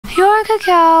You're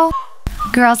Coco.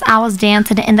 Girls, I was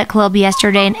dancing in the club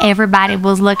yesterday and everybody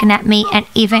was looking at me and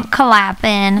even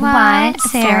clapping. What?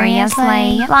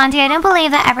 Seriously? Blondie, I don't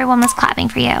believe that everyone was clapping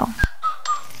for you.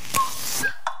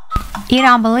 You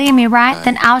don't believe me, right?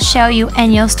 Then I'll show you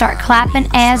and you'll start clapping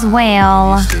as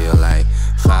well.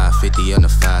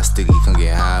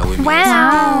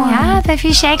 Wow. Yeah, if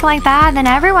you shake like that, then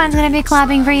everyone's gonna be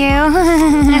clapping for you.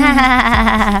 And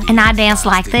I dance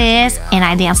like this, and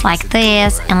I dance like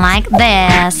this, and like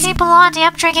this. Hey, Blondie,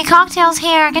 I'm drinking cocktails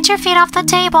here. Get your feet off the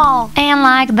table. And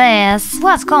like this.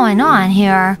 What's going on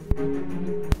here?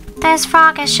 This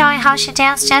frog is showing how she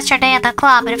danced yesterday at the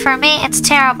club, and for me, it's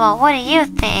terrible. What do you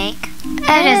think?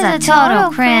 It is a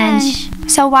total cringe.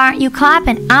 So why aren't you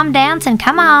clapping? I'm dancing,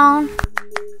 come on.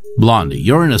 Blondie,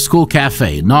 you're in a school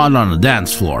cafe, not on a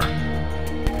dance floor.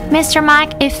 Mr.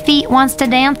 Mike, if feet wants to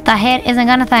dance, the head isn't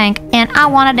gonna think. And I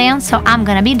wanna dance, so I'm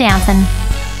gonna be dancing.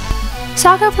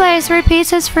 Soccer plays 3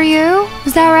 pizzas for you.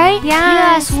 Is that right?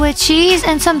 Yes. With cheese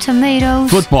and some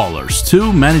tomatoes. Footballers,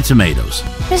 too many tomatoes.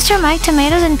 Mr. Mike,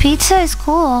 tomatoes and pizza is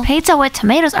cool. Pizza with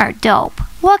tomatoes are dope.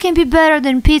 What can be better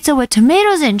than pizza with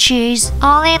tomatoes and cheese?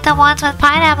 Only the ones with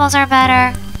pineapples are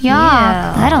better.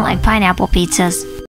 Yuck. I don't like pineapple pizzas.